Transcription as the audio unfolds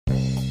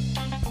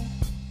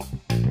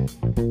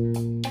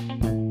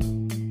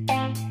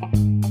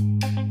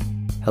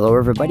Hello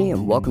everybody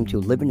and welcome to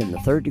Living in the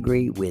Third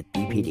Degree with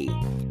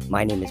BPD.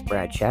 My name is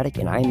Brad Shattuck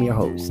and I am your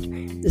host.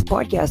 This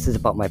podcast is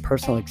about my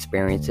personal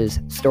experiences,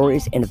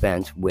 stories, and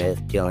events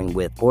with dealing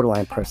with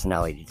borderline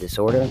personality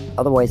disorder,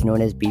 otherwise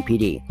known as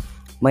BPD.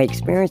 My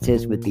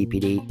experiences with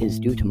BPD is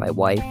due to my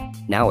wife,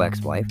 now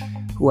ex-wife,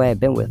 who I have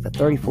been with for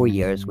 34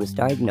 years, was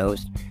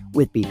diagnosed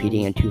with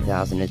BPD in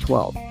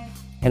 2012.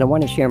 And I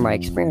want to share my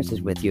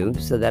experiences with you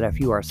so that if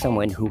you are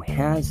someone who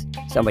has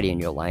somebody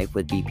in your life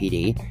with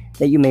BPD,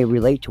 that you may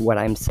relate to what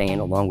I'm saying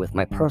along with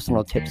my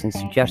personal tips and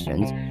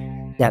suggestions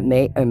that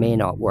may or may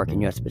not work in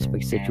your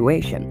specific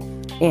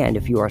situation. And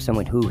if you are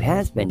someone who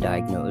has been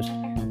diagnosed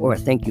or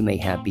think you may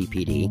have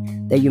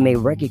BPD, that you may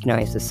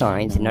recognize the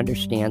signs and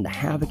understand the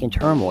havoc and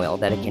turmoil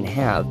that it can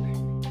have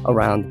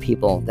around the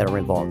people that are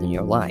involved in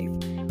your life.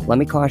 Let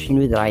me caution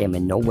you that I am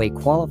in no way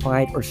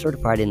qualified or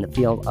certified in the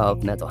field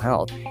of mental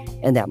health,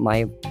 and that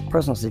my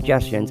personal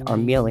suggestions are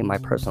merely my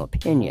personal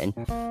opinion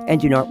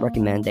and do not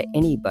recommend that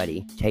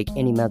anybody take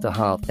any mental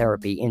health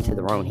therapy into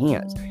their own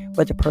hands,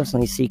 but to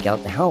personally seek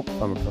out the help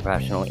from a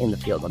professional in the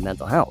field of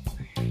mental health.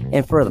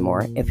 And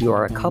furthermore, if you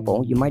are a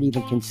couple, you might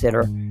even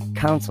consider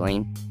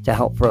counseling to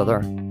help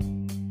further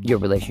your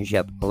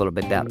relationship a little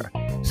bit better.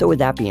 So with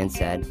that being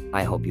said,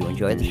 I hope you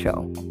enjoy the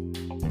show.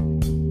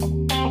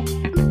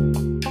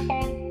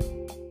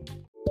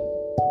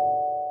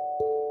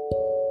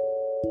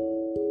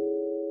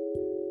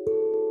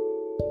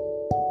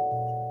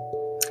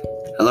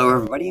 Hello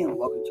everybody and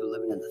welcome to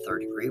Living in the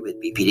Third Degree with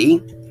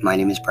BPD. My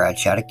name is Brad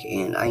Shattuck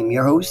and I am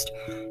your host.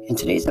 And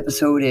today's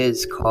episode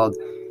is called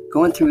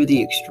Going Through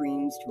the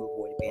Extremes to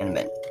Avoid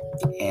Abandonment.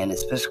 And it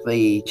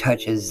specifically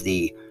touches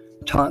the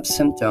top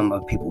symptom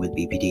of people with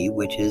BPD,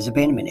 which is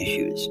abandonment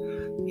issues.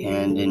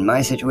 And in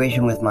my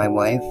situation with my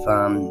wife,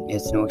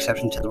 it's no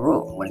exception to the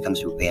rule when it comes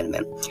to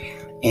abandonment.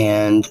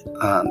 And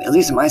at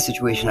least in my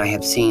situation, I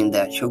have seen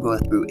that she'll go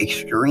through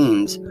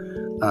extremes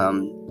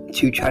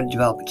to try to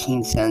develop a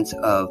keen sense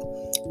of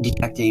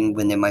detecting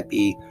when there might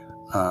be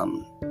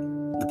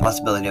the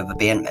possibility of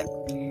abandonment.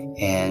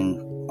 And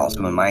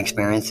also in my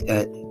experience,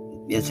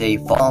 it's a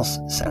false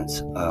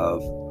sense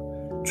of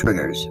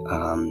triggers,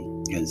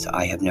 because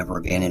I have never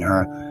abandoned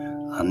her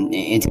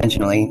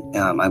intentionally.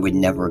 I would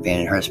never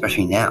abandon her,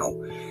 especially now.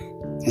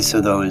 And so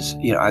those,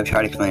 I've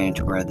tried explaining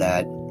to her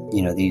that,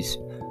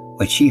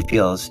 what she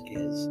feels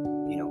is,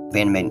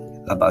 abandonment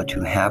about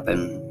to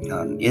happen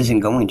isn't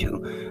going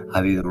to.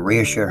 I've even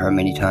reassured her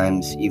many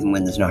times, even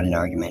when there's not an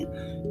argument,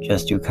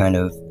 just to kind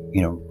of,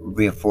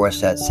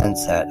 reinforce that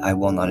sense that I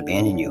will not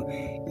abandon you.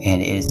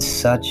 And it's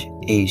such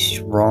a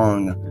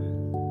strong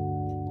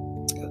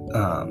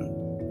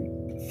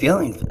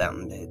feeling for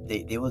them.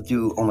 They will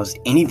do almost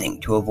anything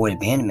to avoid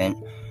abandonment.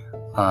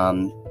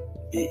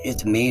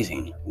 It's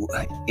amazing.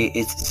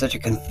 It's such a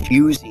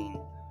confusing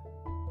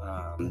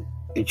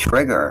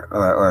trigger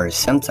or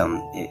symptom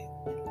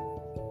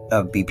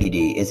of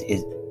BPD.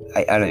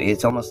 I don't know,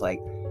 it's almost like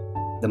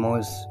the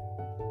most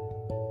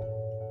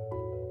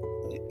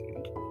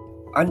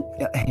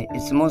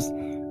it's the most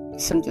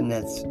symptom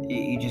that's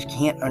you just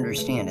can't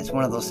understand. It's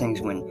one of those things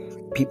when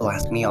people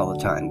ask me all the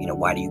time,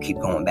 why do you keep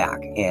going back?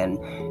 And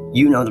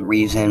the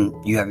reason,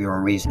 you have your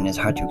own reason. It's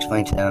hard to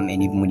explain to them,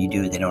 and even when you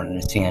do, they don't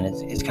understand.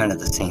 It's kind of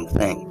the same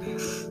thing.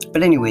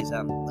 But anyways,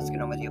 let's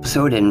get on with the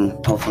episode,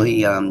 and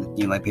hopefully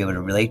you might be able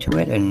to relate to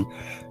it. And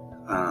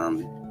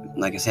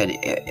like I said,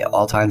 at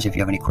all times, if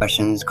you have any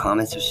questions,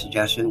 comments, or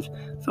suggestions,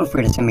 feel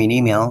free to send me an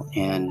email,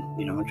 and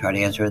I'll try to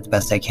answer it the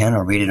best I can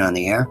or read it on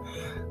the air.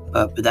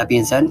 But with that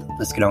being said,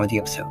 let's get on with the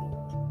episode.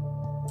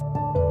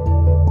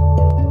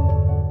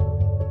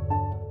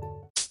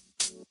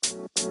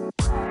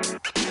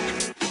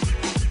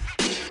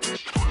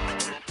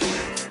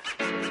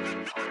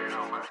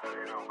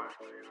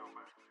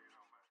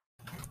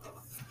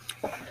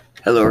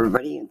 Hello,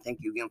 everybody, and thank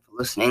you again for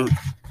listening.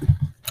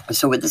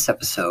 So with this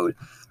episode,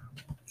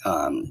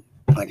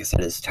 like I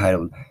said, it's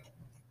titled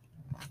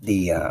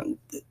the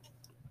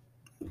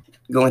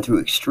Going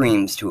Through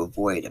Extremes to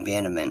Avoid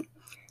Abandonment.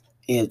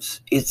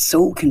 It's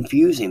so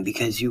confusing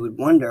because you would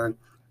wonder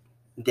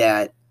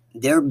that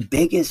their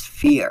biggest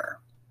fear,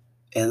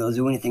 and they'll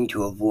do anything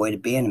to avoid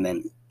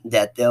abandonment,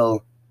 that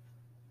they'll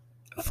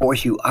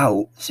force you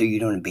out so you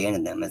don't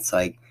abandon them. It's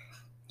like,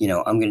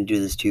 I'm going to do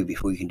this to you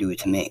before you can do it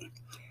to me.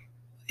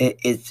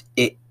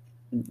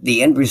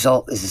 The end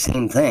result is the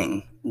same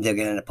thing. They're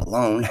going to end up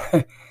alone,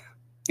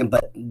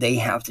 but they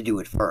have to do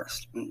it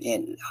first.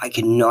 And I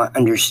cannot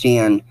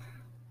understand,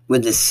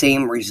 with the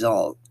same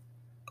result,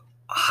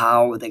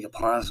 how they could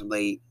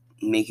possibly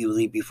make you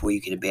leave before you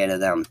can abandon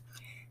them.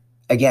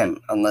 Again,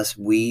 unless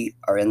we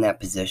are in that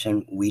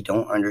position, we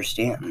don't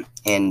understand.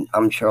 And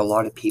I'm sure a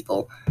lot of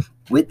people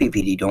with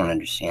BPD don't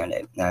understand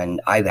it.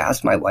 And I've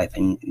asked my wife,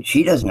 and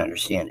she doesn't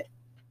understand it.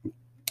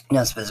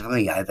 Now,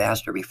 specifically, I've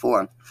asked her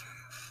before.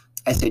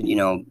 I said,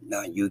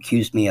 you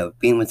accused me of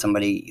being with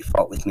somebody, you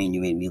fought with me, and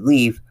you made me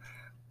leave.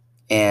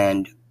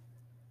 And,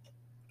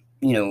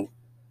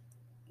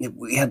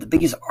 we had the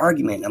biggest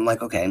argument. I'm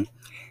like, okay,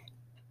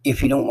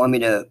 if you don't want me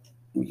to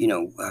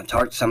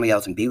talk to somebody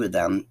else and be with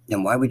them,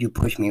 then why would you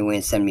push me away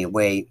and send me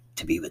away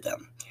to be with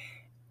them?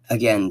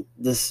 Again,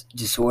 this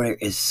disorder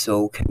is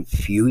so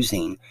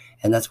confusing,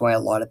 and that's why a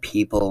lot of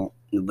people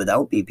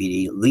without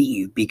BPD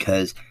leave,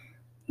 because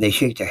they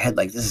shake their head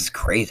like, this is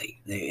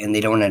crazy, and they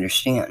don't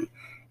understand.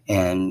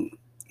 And,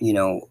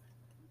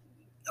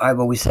 I've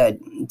always said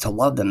to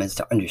love them is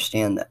to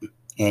understand them.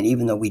 And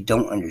even though we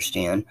don't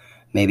understand,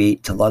 maybe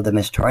to love them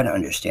is try to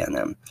understand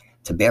them,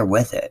 to bear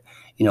with it.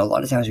 A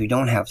lot of times we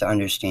don't have to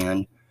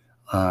understand,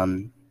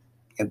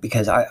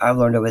 because I've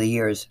learned over the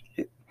years,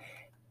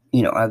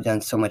 I've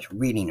done so much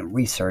reading and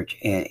research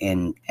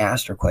and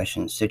asked her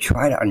questions to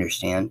try to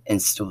understand,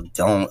 and still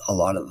don't a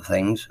lot of the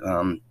things,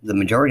 the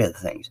majority of the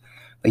things.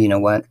 But you know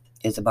what?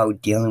 It's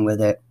about dealing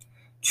with it,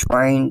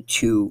 trying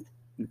to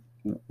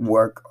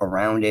work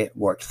around it,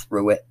 work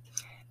through it.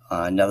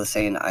 Another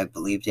saying I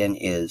believed in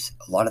is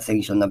a lot of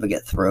things you'll never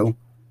get through.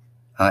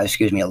 A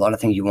lot of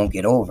things you won't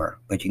get over,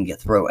 but you can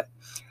get through it.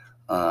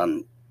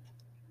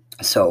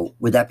 So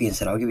with that being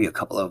said, I'll give you a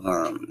couple of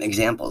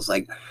examples.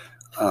 Like,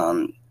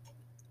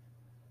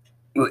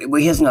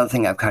 here's another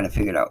thing I've kind of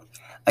figured out.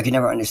 I can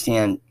never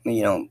understand,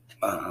 and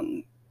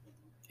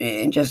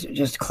just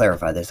to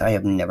clarify this, I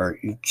have never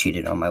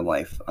cheated on my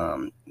wife.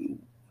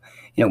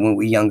 When we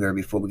were younger,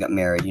 before we got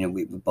married,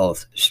 we were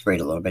both straight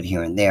a little bit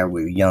here and there.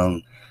 We were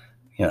young,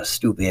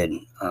 stupid.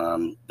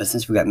 But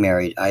since we got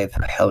married, I have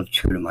held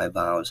true to my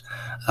vows.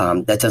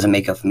 That doesn't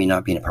make up for me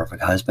not being a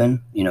perfect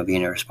husband,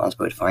 being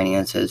irresponsible with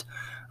finances,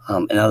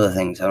 and other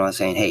things. I'm not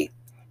saying, hey,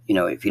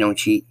 if you don't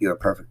cheat, you're a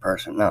perfect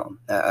person. No,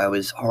 I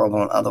was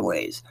horrible in other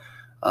ways.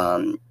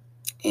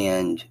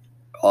 And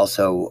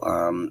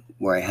also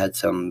where I had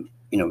some,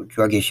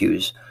 drug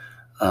issues,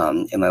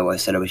 and my wife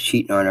said I was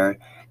cheating on her,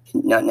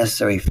 not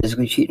necessarily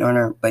physically cheating on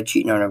her, but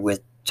cheating on her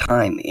with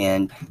time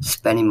and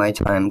spending my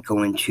time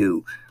going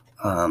to,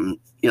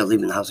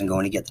 leaving the house and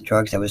going to get the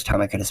drugs. That was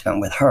time I could have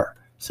spent with her.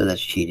 So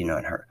that's cheating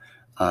on her.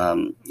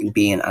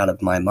 Being out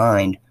of my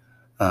mind,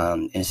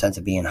 in a sense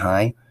of being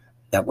high,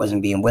 that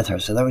wasn't being with her.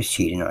 So that was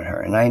cheating on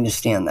her. And I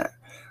understand that.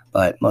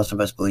 But most of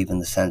us believe in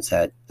the sense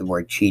that the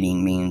word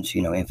cheating means,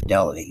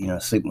 infidelity,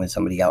 sleeping with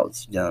somebody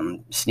else,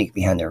 sneak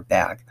behind their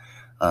back.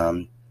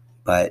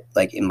 But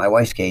like in my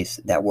wife's case,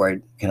 that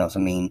word can also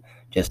mean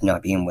just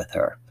not being with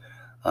her.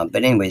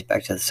 But anyways,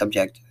 back to the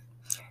subject.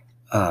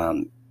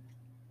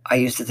 I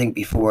used to think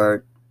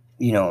before,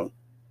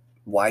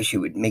 why she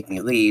would make me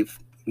leave,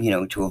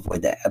 to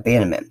avoid that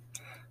abandonment.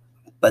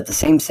 But the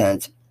same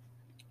sense,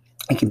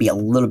 it can be a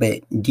little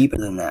bit deeper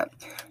than that,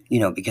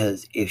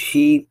 because if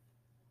she,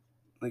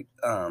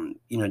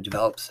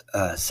 develops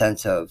a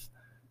sense of,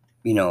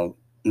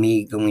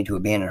 me going to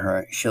abandon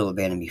her, she'll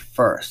abandon me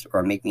first,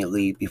 or make me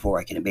leave before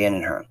I can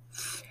abandon her.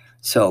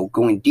 So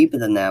going deeper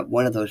than that,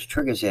 one of those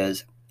triggers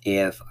is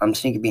if I'm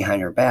sneaking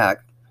behind her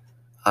back,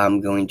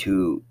 I'm going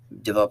to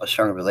develop a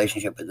stronger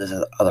relationship with this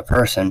other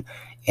person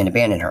and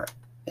abandon her.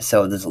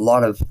 So there's a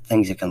lot of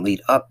things that can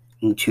lead up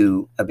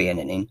to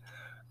abandoning.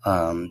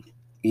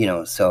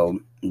 So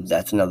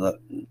that's another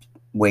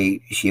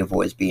way she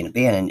avoids being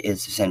abandoned,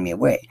 is to send me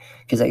away.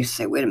 Because I used to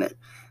say, wait a minute.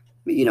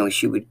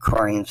 She would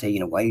cry and say,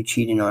 why are you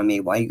cheating on me?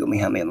 Why are you going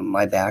behind me on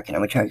my back? And I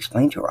would try to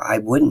explain to her, I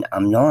wouldn't.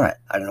 I'm not.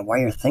 I don't know why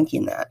you're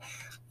thinking that.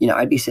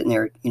 I'd be sitting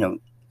there,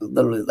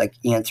 literally like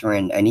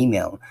answering an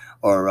email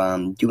or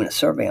doing a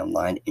survey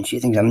online, and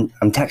she thinks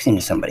I'm texting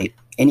to somebody.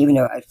 And even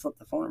though I'd flip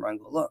the phone around and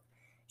go, look,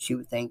 she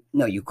would think,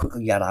 no, you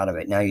quickly got out of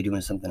it. Now you're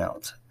doing something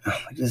else. I'm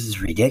like, this is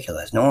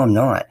ridiculous. No, I'm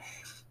not.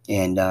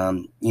 And,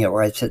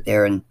 or I'd sit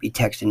there and be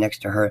texting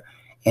next to her,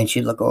 and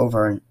she'd look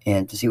over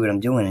and to see what I'm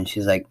doing. And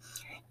she's like,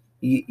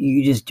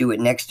 you just do it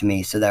next to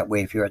me, so that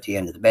way if you're at the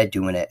end of the bed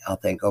doing it, I'll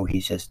think, oh,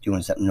 he's just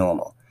doing something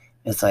normal.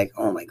 It's like,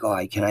 oh my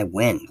God, can I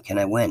win? Can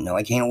I win? No,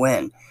 I can't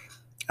win.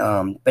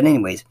 But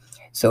anyways,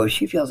 so if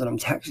she feels that I'm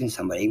texting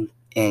somebody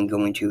and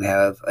going to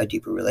have a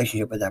deeper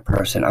relationship with that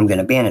person, I'm going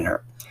to abandon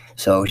her.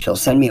 So she'll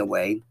send me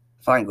away.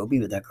 Fine, go be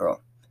with that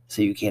girl,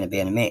 so you can't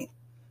abandon me.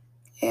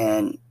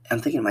 And I'm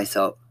thinking to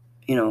myself,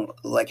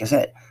 like I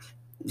said,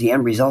 the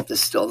end result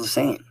is still the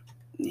same.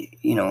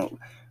 You're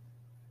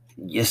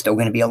still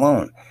going to be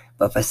alone.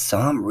 But for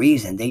some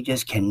reason, they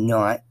just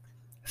cannot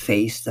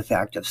face the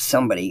fact of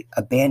somebody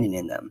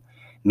abandoning them.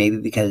 Maybe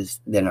because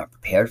they're not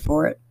prepared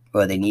for it,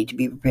 or they need to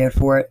be prepared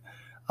for it.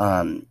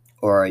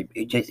 Or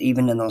just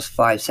even in those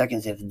 5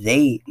 seconds, if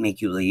they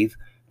make you leave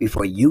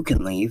before you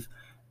can leave,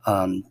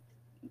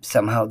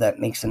 somehow that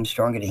makes them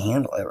stronger to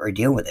handle it or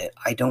deal with it.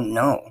 I don't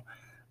know.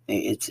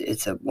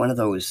 It's one of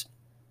those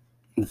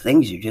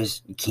things you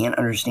just can't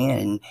understand.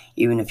 And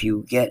even if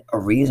you get a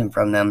reason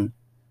from them,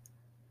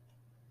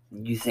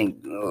 you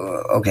think,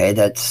 okay,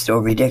 that's still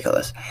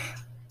ridiculous.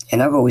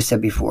 And I've always said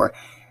before,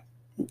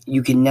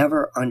 you can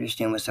never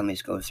understand what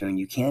somebody's going through, and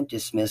you can't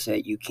dismiss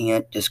it, you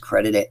can't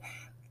discredit it,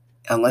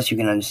 unless you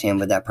can understand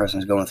what that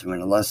person's going through.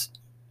 And unless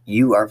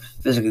you are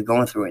physically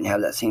going through it and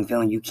have that same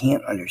feeling, you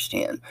can't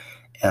understand.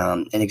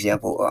 An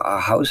example, our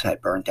house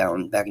had burnt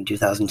down back in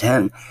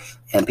 2010,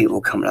 and people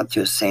were coming up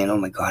to us saying, oh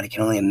my God, I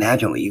can only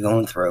imagine what you're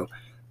going through.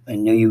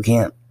 And no, you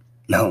can't.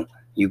 No,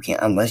 You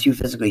can't, unless you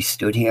physically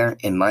stood here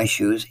in my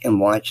shoes and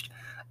watched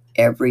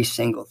every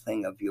single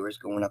thing of yours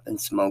going up in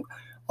smoke,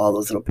 all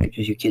those little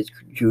pictures your kids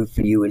drew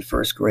for you in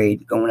first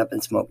grade going up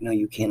in smoke. No,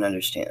 you can't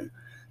understand.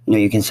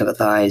 You can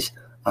sympathize,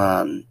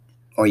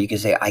 or you can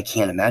say, I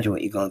can't imagine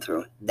what you're going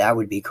through. That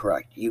would be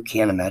correct. You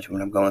can't imagine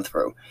what I'm going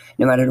through,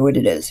 no matter what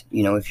it is.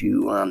 If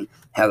you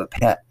have a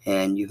pet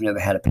and you've never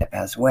had a pet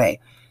pass away,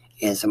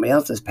 and somebody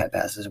else's pet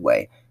passes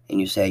away, and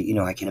you say,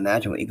 I can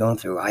imagine what you're going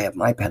through. I have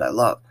my pet I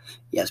love.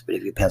 Yes, but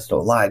if your pet's still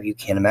alive, you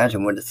can't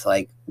imagine what it's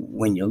like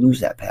when you lose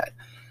that pet.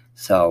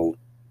 So,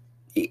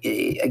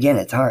 again,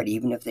 it's hard.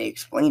 Even if they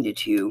explained it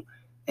to you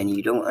and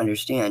you don't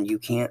understand, you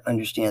can't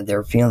understand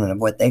their feeling of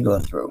what they go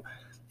through.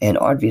 And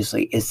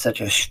obviously, it's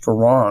such a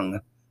strong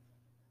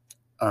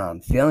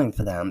feeling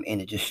for them,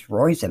 and it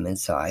destroys them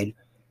inside,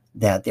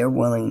 that they're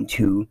willing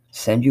to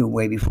send you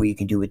away before you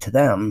can do it to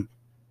them.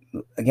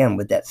 Again,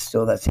 with that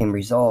same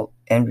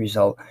end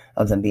result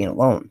of them being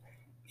alone.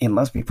 It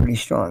must be pretty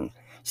strong.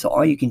 So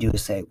all you can do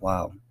is say,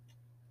 wow,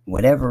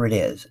 whatever it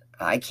is,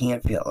 I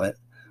can't feel it.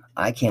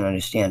 I can't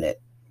understand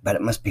it, but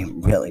it must be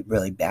really,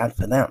 really bad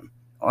for them.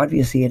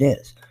 Obviously it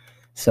is.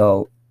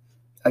 So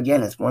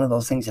again, it's one of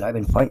those things that I've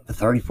been fighting for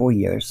 34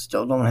 years,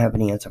 still don't have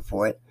any answer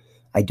for it.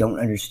 I don't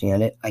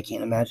understand it. I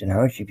can't imagine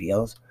how she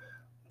feels,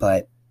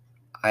 but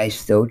I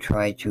still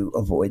try to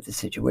avoid the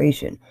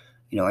situation.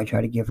 I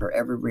try to give her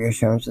every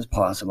reassurance as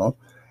possible.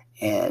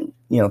 And,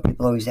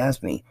 people always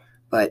ask me,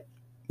 but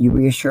you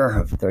reassure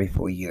her for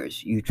 34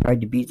 years. You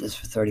tried to beat this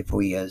for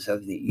 34 years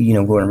of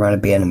going around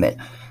abandonment.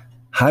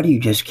 How do you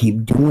just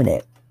keep doing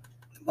it?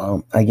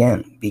 Well,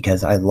 again,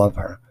 because I love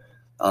her.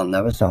 I'll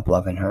never stop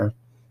loving her.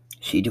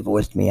 She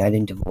divorced me. I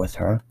didn't divorce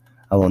her.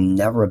 I will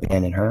never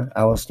abandon her.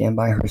 I will stand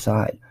by her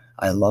side.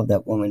 I love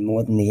that woman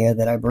more than the air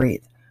that I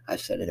breathe.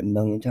 I've said it a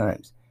million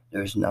times.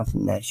 There's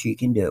nothing that she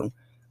can do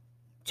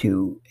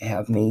to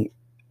have me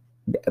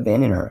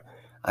abandon her.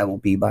 I will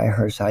be by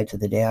her side to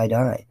the day I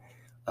die.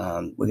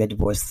 We got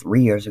divorced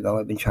 3 years ago.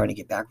 I've been trying to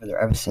get back with her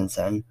ever since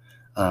then.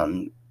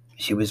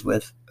 She was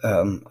with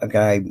a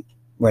guy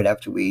right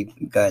after we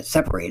got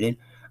separated,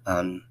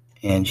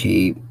 and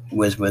she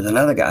was with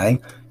another guy,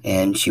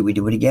 and she would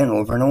do it again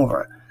over and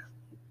over.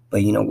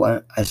 But you know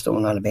what? I still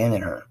will not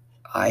abandon her.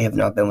 I have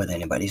not been with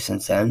anybody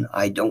since then.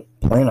 I don't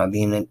plan on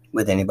being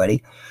with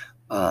anybody.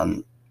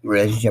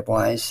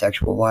 Relationship-wise,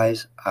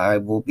 sexual-wise, I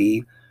will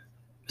be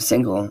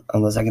single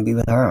unless I can be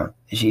with her.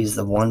 She's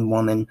the one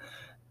woman,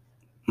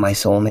 my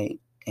soulmate,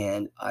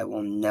 and I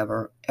will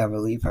never, ever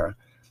leave her.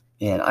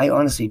 And I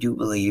honestly do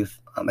believe,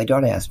 my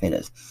daughter asked me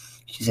this.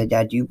 She said,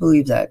 Dad, do you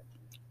believe that,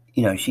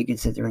 she could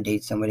sit there and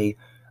date somebody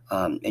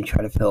and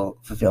try to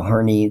fulfill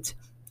her needs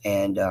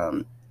and,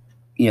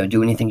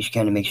 do anything she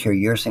can to make sure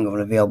you're single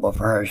and available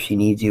for her if she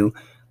needs you.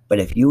 But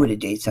if you were to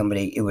date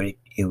somebody,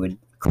 it would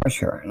crush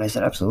her. And I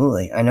said,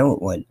 absolutely. I know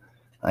it would.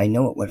 I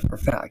know it would for a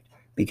fact,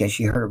 because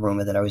she heard a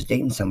rumor that I was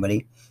dating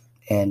somebody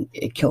and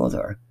it killed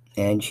her.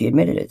 And she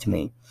admitted it to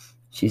me.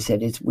 She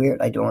said, it's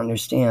weird. I don't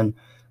understand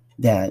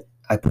that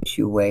I push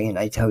you away and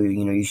I tell you,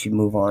 you should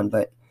move on.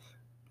 But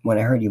when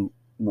I heard you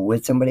were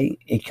with somebody,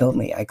 it killed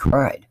me. I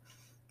cried.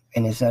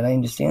 And I said, I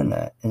understand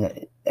that.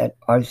 And that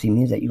obviously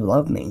means that you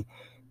love me.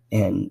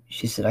 And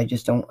she said, I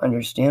just don't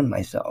understand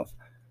myself.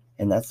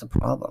 And that's the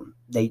problem.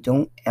 They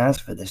don't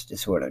ask for this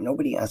disorder.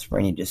 Nobody asks for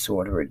any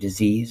disorder or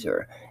disease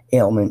or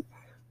ailment.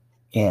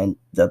 And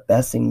the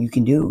best thing you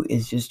can do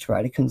is just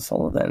try to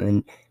console them.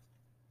 And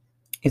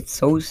it's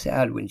so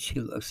sad when she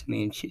looks at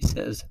me and she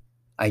says,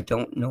 I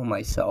don't know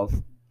myself.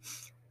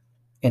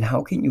 And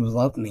how can you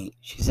love me?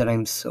 She said,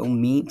 I'm so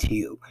mean to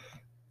you.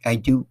 I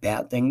do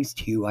bad things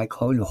to you. I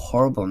call you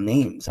horrible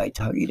names. I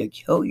tell you to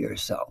kill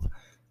yourself.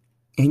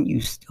 And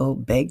you still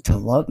beg to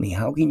love me.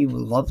 How can you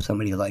love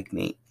somebody like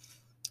me?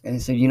 And I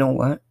said, you know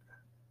what?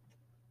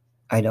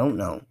 I don't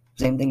know.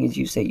 Same thing as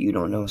you say, you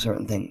don't know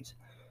certain things.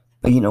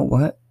 But you know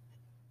what?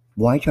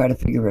 Why try to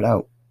figure it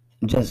out?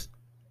 Just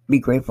be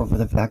grateful for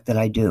the fact that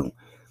I do.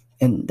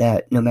 And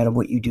that no matter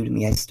what you do to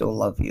me, I still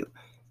love you.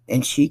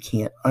 And she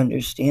can't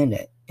understand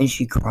it. And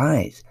she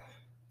cries.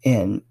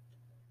 And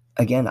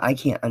again, I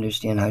can't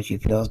understand how she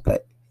feels,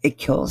 but it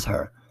kills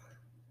her.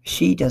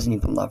 She doesn't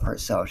even love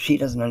herself. She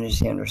doesn't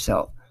understand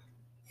herself.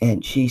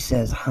 And she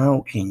says,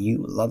 how can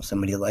you love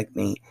somebody like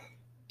me?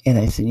 And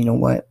I said, you know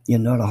what? You're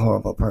not a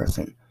horrible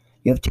person.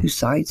 You have two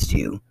sides to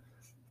you.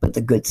 But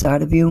the good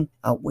side of you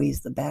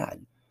outweighs the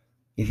bad.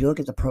 If you look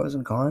at the pros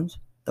and cons,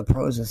 the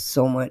pros are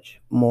so much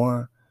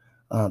more,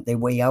 they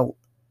weigh out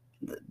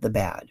the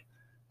bad.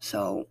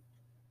 So,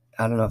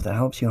 I don't know if that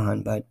helps you,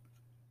 hon, but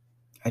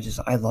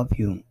I love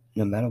you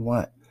no matter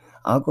what.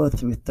 I'll go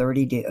through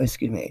 30 days,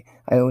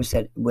 I always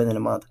said within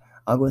a month,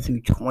 I'll go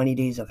through 20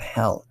 days of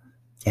hell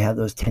to have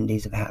those 10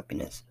 days of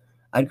happiness.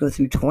 I'd go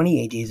through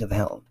 28 days of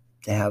hell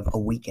to have a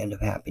weekend of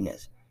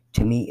happiness.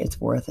 To me,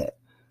 it's worth it.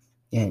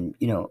 And,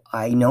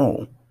 I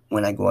know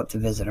when I go up to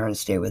visit her and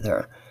stay with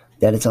her,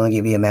 that it's only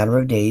going to be a matter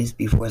of days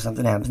before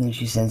something happens and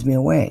she sends me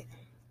away.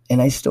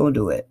 And I still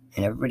do it.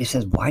 And everybody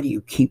says, why do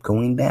you keep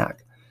going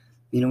back?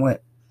 You know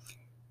what?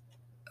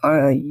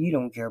 You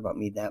don't care about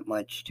me that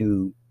much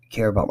to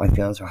care about my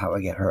feelings or how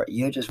I get hurt.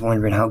 You're just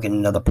wondering how can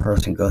another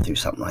person go through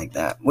something like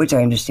that, which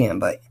I understand.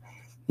 But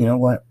you know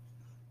what?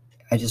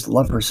 I just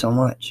love her so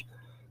much.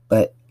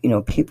 But,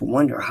 people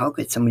wonder, how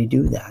could somebody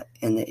do that?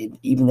 And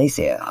even they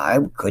say, I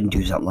couldn't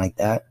do something like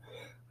that.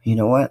 You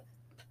know what?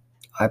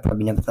 I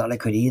probably never thought I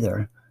could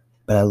either.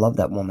 But I love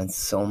that woman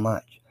so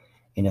much.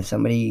 And if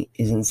somebody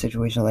is in a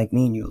situation like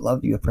me and you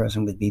love your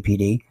person with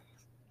BPD,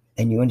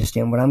 then you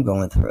understand what I'm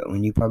going through.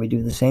 And you probably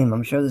do the same.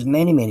 I'm sure there's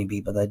many, many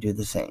people that do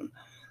the same.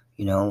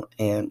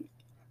 And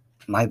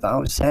my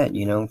vow said,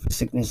 for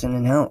sickness and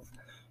in health.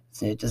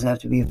 It doesn't have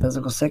to be a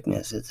physical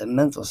sickness. It's a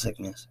mental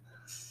sickness.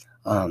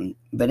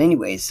 But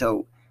anyway,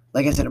 so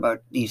like I said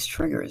about these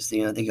triggers,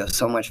 they go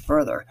so much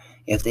further.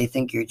 If they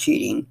think you're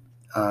cheating,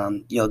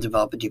 you'll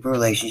develop a deeper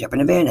relationship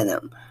and abandon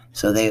them.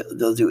 So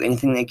they'll do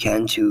anything they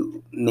can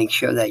to make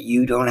sure that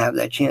you don't have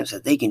that chance,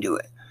 that they can do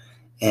it.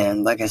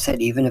 And like I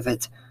said, even if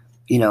it's,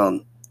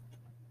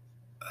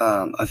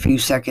 a few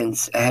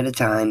seconds ahead of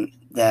time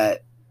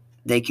that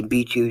they can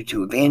beat you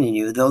to abandon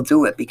you, they'll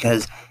do it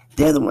because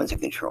they're the ones in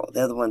control.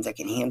 They're the ones that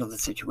can handle the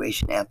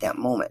situation at that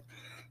moment.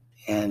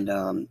 And,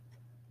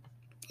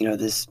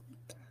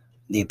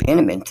 the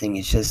abandonment thing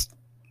is just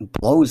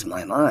blows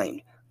my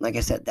mind. Like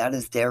I said, that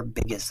is their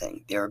biggest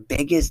thing. Their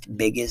biggest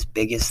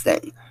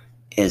thing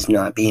is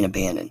not being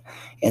abandoned.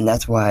 And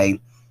that's why,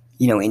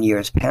 in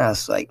years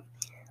past, like,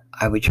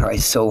 I would try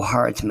so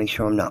hard to make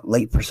sure I'm not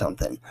late for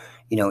something.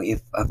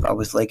 If I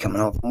was late coming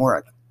home from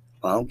work,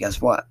 well,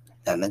 guess what?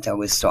 That meant I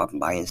was stopping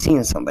by and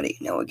seeing somebody.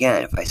 Now,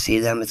 again, if I see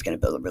them, it's going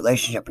to build a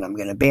relationship and I'm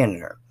going to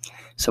abandon her.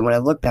 So when I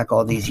look back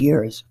all these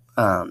years,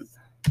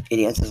 it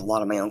answers a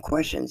lot of my own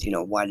questions.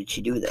 Why did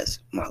she do this?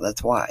 Well,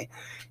 that's why.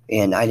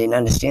 And I didn't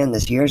understand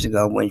this years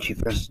ago when she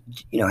first,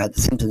 had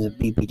the symptoms of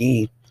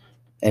BPD,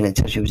 and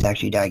until she was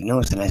actually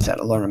diagnosed and I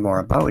started learning more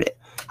about it,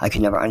 I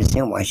could never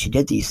understand why she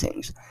did these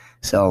things.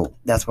 So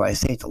that's why I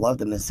say to love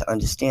them is to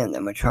understand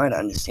them or try to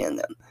understand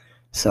them.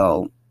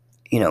 So,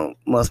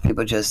 most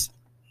people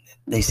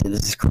they say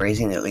this is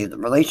crazy and they leave the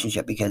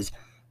relationship because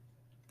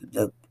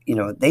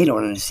they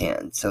don't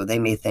understand. So they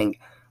may think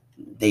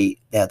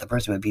that the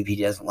person with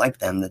BPD doesn't like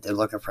them, that they're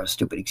looking for a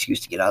stupid excuse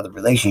to get out of the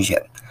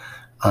relationship.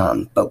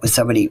 But when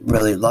somebody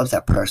really loves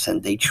that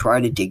person, they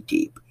try to dig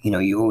deep.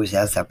 You always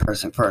ask that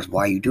person first,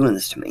 why are you doing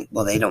this to me?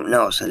 Well, they don't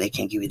know, so they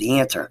can't give you the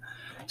answer.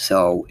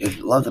 So if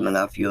you love them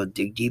enough, you'll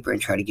dig deeper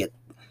and try to get,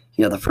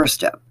 the first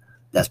step.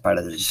 That's part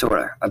of the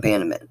disorder,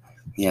 abandonment,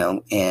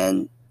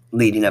 and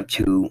leading up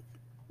to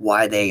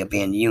why they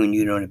abandon you and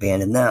you don't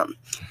abandon them.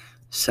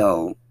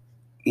 So,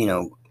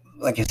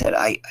 like I said,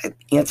 I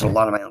answer a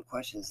lot of my own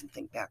questions and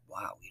think back,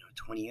 wow,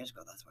 20 years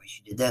ago, that's why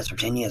she did this, or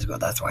 10 years ago,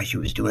 that's why she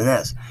was doing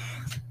this,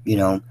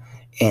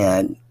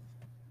 and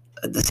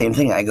the same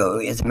thing, I go,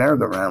 it's a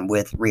merry-go-round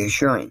with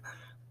reassuring.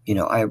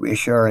 I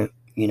reassure,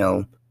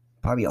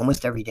 probably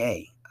almost every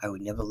day, I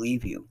would never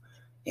leave you.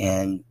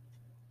 And,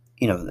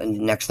 the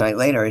next night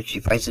later,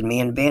 she fights with me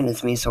and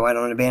abandons me, so I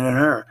don't abandon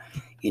her.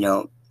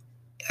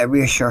 I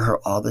reassure her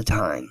all the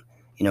time.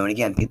 And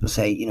again, people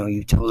say,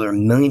 you told her a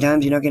million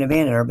times you're not going to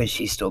abandon her, but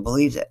she still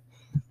believes it.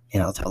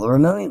 And I'll tell her a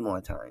million more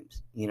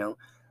times.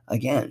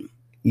 Again,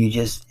 you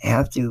just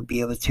have to be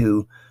able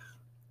to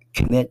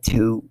commit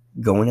to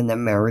going in that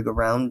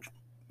merry-go-round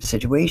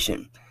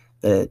situation.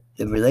 The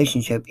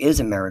relationship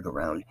is a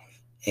merry-go-round.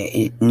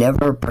 It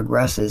never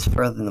progresses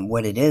further than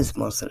what it is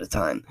most of the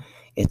time.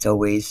 It's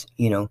always,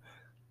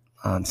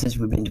 since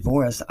we've been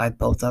divorced, I've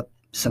built up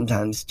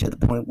sometimes to the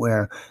point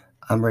where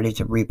I'm ready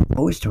to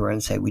repropose to her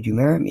and say, would you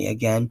marry me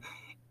again,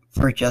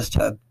 for it just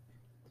to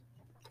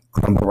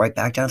crumble right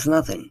back down to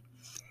nothing.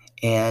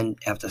 And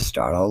have to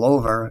start all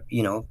over,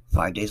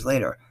 5 days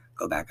later,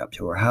 go back up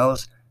to her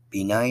house,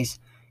 be nice,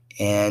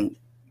 and,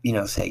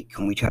 say,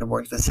 can we try to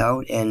work this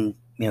out and,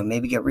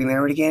 maybe get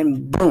remarried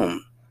again?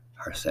 Boom,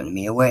 her sending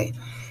me away.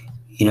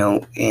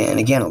 And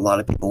again, a lot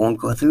of people won't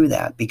go through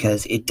that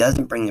because it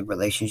doesn't bring the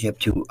relationship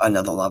to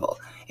another level.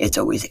 It's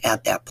always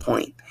at that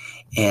point.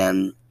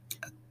 And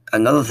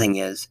another thing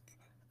is,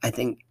 I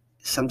think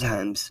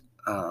sometimes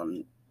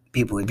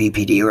people with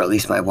BPD, or at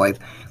least my wife,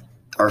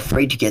 are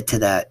afraid to get to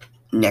that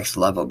next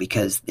level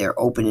because they're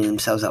opening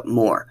themselves up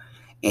more.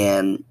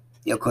 And,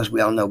 of course,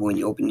 we all know when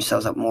you open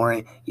yourselves up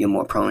more, you're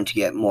more prone to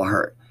get more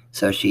hurt.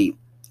 So she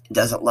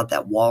doesn't let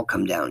that wall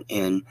come down.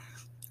 And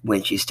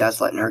when she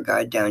starts letting her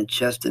guard down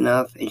just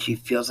enough and she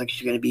feels like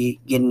she's going to be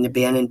getting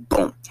abandoned,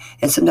 boom.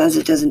 And sometimes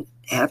it doesn't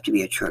have to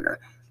be a trigger.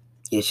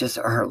 It's just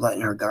her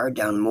letting her guard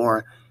down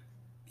more.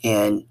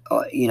 And,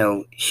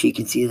 she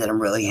can see that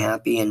I'm really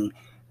happy and,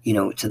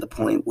 to the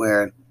point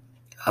where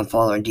I'm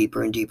falling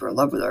deeper and deeper in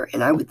love with her.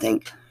 And I would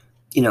think,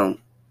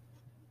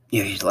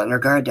 she's letting her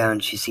guard down.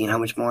 She's seeing how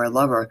much more I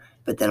love her.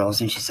 But then all of a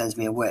sudden she sends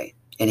me away.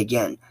 And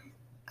again,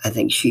 I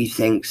think she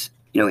thinks,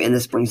 and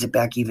this brings it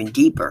back even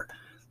deeper.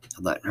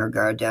 Letting her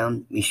guard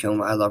down, me showing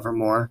her I love her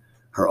more,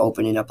 her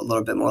opening up a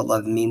little bit more,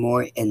 loving me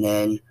more, and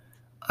then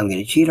I'm going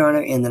to cheat on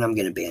her, and then I'm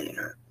going to abandon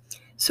her.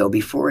 So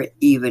before it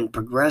even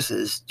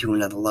progresses to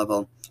another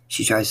level,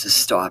 she tries to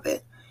stop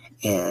it.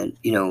 And,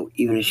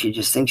 even if she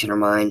just thinks in her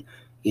mind,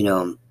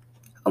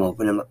 I'm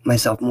opening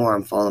myself more.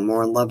 I'm falling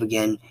more in love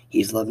again.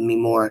 He's loving me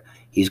more.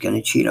 He's going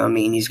to cheat on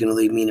me and he's going to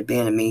leave me and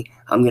abandon me.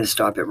 I'm going to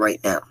stop it right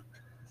now.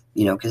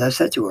 Because I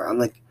said to her, I'm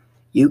like,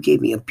 you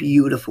gave me a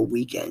beautiful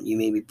weekend. You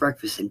made me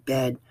breakfast in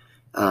bed.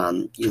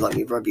 You let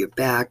me rub your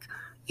back.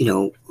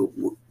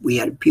 We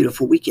had a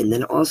beautiful weekend.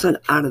 Then all of a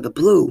sudden, out of the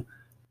blue,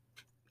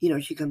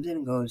 she comes in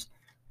and goes,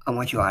 I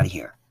want you out of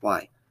here.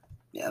 Why?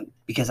 Yeah,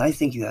 because I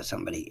think you have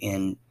somebody.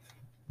 And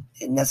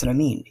that's what I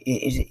mean.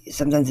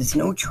 Sometimes it's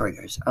no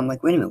triggers. I'm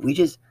like, wait a minute. We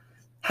just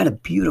had a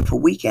beautiful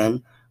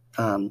weekend.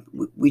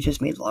 We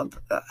just made love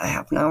a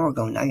half an hour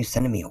ago. Now you're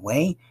sending me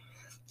away?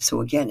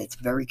 So again, it's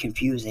very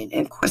confusing.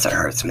 And of course it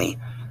hurts me.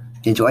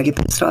 And do I get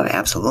pissed off?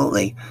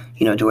 Absolutely.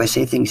 Do I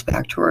say things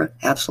back to her?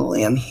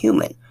 Absolutely. I'm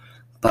human.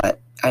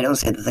 But I don't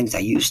say the things I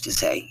used to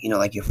say,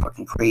 like you're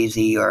fucking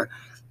crazy or,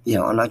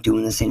 I'm not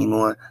doing this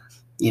anymore.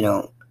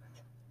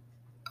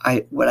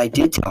 What I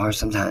did tell her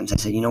sometimes, I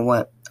said, you know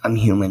what? I'm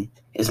human.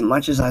 As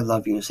much as I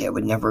love you and say I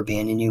would never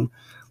abandon you,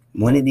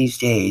 one of these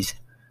days,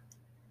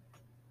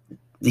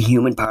 the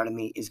human part of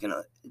me is going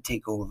to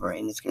take over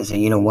and it's going to say,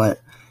 you know what?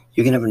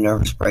 You're going to have a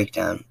nervous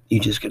breakdown. You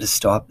just got to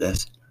stop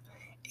this.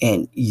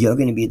 And you're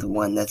going to be the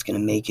one that's going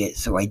to make it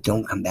so I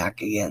don't come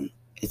back again.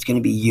 It's going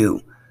to be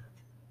you.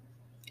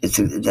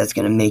 That's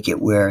going to make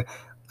it where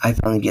I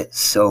finally get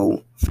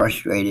so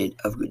frustrated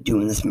of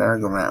doing this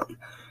merry-go-round.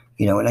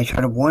 And I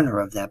try to warn her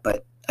of that.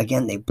 But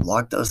again, they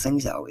block those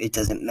things out. It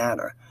doesn't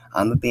matter.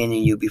 I'm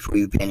abandoning you before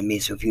you abandon me.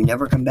 So if you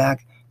never come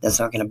back, that's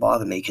not going to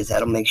bother me because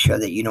that'll make sure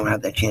that you don't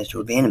have that chance to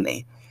abandon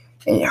me.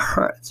 And it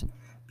hurts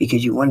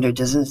because you wonder,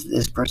 doesn't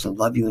this person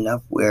love you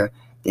enough where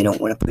they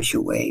don't want to push you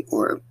away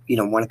or,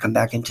 want to come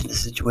back into the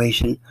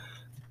situation?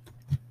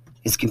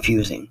 It's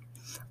confusing.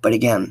 But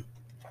again,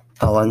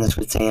 I'll end this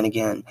with saying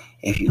again,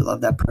 if you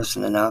love that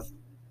person enough,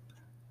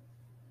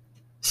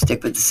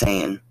 stick with the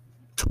saying,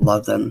 to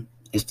love them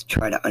is to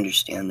try to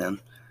understand them.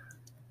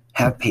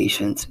 Have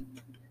patience,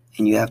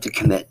 and you have to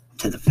commit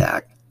to the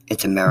fact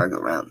it's a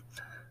merry-go-round.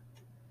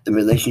 The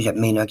relationship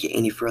may not get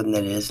any further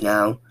than it is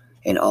now,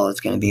 and all it's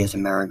going to be is a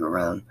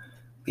merry-go-round.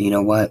 But you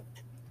know what?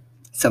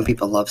 Some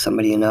people love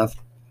somebody enough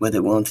where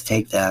they're willing to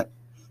take that,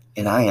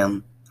 and I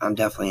am. I'm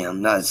definitely am.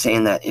 I'm not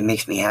saying that it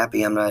makes me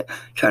happy. I'm not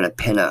trying to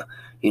pin a,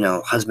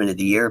 husband of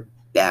the year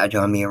badge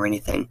on me or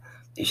anything.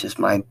 It's just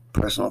my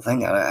personal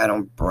thing. I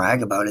don't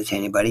brag about it to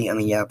anybody. I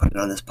mean, yeah, I put it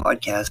on this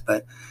podcast,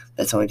 but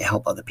that's only to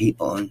help other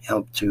people and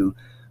help to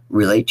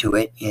relate to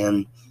it.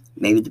 And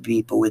maybe the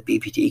people with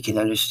BPD can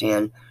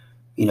understand,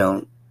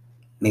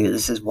 maybe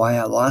this is why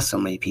I lost so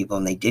many people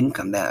and they didn't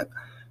come back.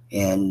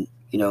 And,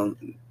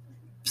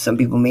 some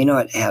people may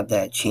not have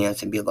that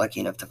chance and be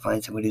lucky enough to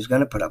find somebody who's going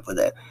to put up with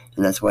it.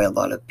 And that's why a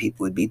lot of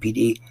people with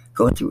BPD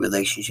go through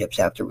relationships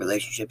after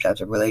relationships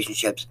after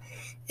relationships.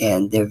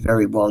 And they're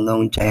very well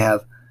known to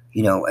have,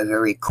 a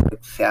very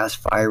quick, fast,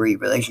 fiery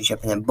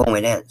relationship. And then boom,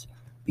 it ends.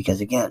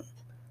 Because again,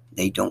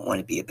 they don't want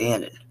to be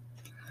abandoned.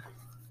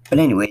 But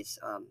anyways,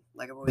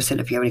 like I've always said,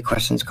 if you have any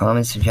questions,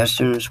 comments,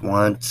 suggestions,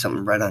 want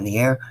something read on the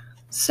air,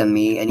 send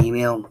me an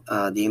email.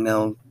 The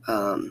email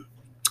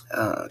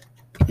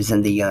is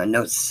in the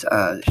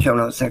show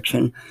notes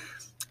section.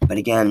 But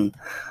again,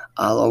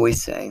 I'll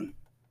always say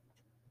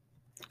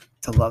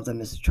to love them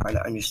is to try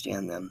to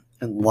understand them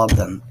and love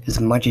them as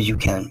much as you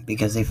can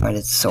because they find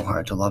it so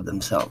hard to love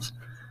themselves.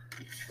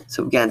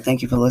 So again,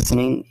 thank you for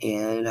listening,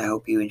 and I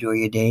hope you enjoy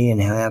your day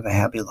and have a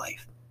happy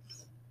life.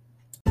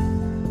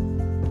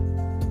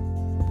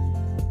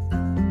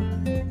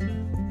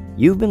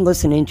 You've been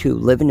listening to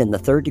Living in the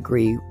Third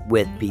Degree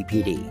with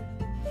BPD.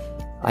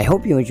 I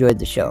hope you enjoyed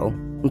the show,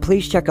 and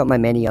please check out my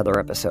many other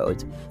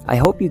episodes. I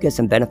hope you get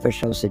some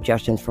beneficial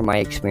suggestions from my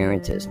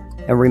experiences.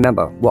 And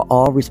remember, we're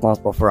all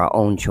responsible for our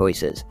own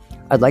choices.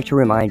 I'd like to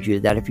remind you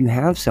that if you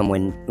have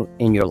someone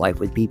in your life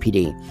with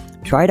BPD,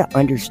 try to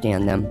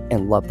understand them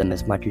and love them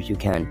as much as you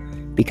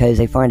can, because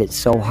they find it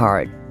so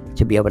hard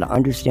to be able to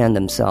understand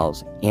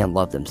themselves and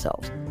love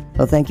themselves.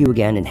 So thank you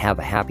again and have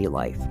a happy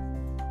life.